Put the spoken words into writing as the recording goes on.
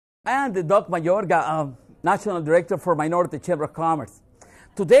I am the Doc Mayorga, National Director for Minority Chamber of Commerce.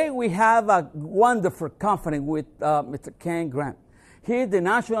 Today we have a wonderful conference with Mr. Ken Grant. He is the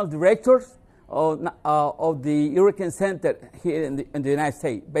National Director of the Hurricane Center here in the United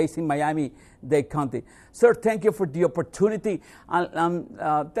States, based in Miami-Dade County. Sir, thank you for the opportunity.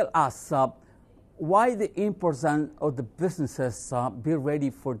 Tell us why the importance of the businesses be ready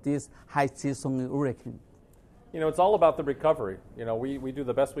for this high season hurricane. You know, it's all about the recovery. You know, we do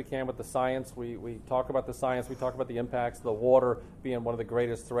the best we can with the science. We talk about the science. We talk about the impacts, the water being one of the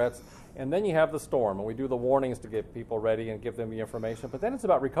greatest threats. And then you have the storm, and we do the warnings to get people ready and give them the information. But then it's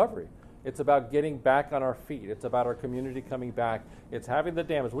about recovery. It's about getting back on our feet. It's about our community coming back. It's having the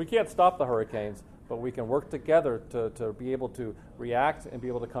damage. We can't stop the hurricanes, but we can work together to be able to react and be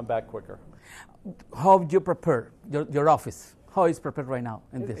able to come back quicker. How do you prepare your office? How is prepared right now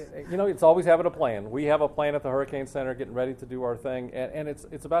in this? You know, it's always having a plan. We have a plan at the Hurricane Center, getting ready to do our thing, and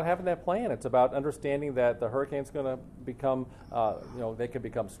it's about having that plan. It's about understanding that the hurricane's going to become, they can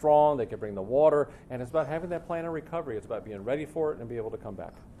become strong, they can bring the water, and it's about having that plan of recovery. It's about being ready for it and be able to come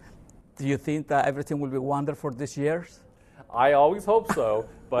back. Do you think that everything will be wonderful this year? I always hope so,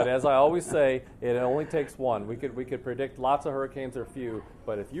 but as I always say, it only takes one. We could predict lots of hurricanes or few,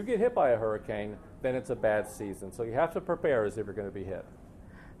 but if you get hit by a hurricane, then it's a bad season. So you have to prepare as if you're going to be hit.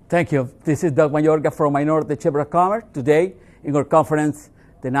 Thank you. This is Doc Mayorga from Minority Chamber of Commerce. Today, in our conference,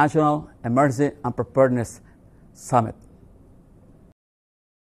 the National Emergency and Preparedness Summit.